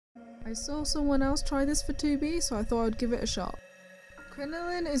I saw someone else try this for 2B, so I thought I'd give it a shot.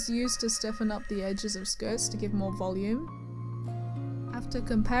 Crinoline is used to stiffen up the edges of skirts to give more volume. After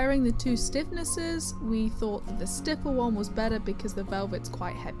comparing the two stiffnesses, we thought that the stiffer one was better because the velvet's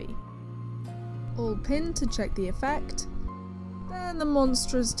quite heavy. All pinned to check the effect. Then the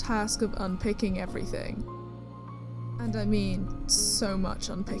monstrous task of unpicking everything. And I mean, so much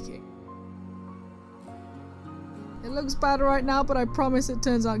unpicking. It looks bad right now, but I promise it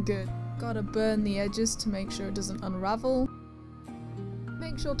turns out good. Gotta burn the edges to make sure it doesn't unravel.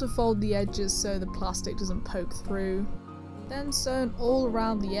 Make sure to fold the edges so the plastic doesn't poke through. Then sewn all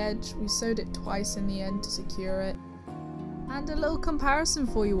around the edge. We sewed it twice in the end to secure it. And a little comparison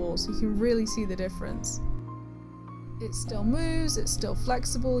for you all so you can really see the difference. It still moves, it's still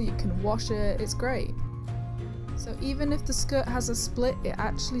flexible, you can wash it, it's great. So even if the skirt has a split, it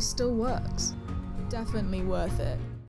actually still works. Definitely worth it.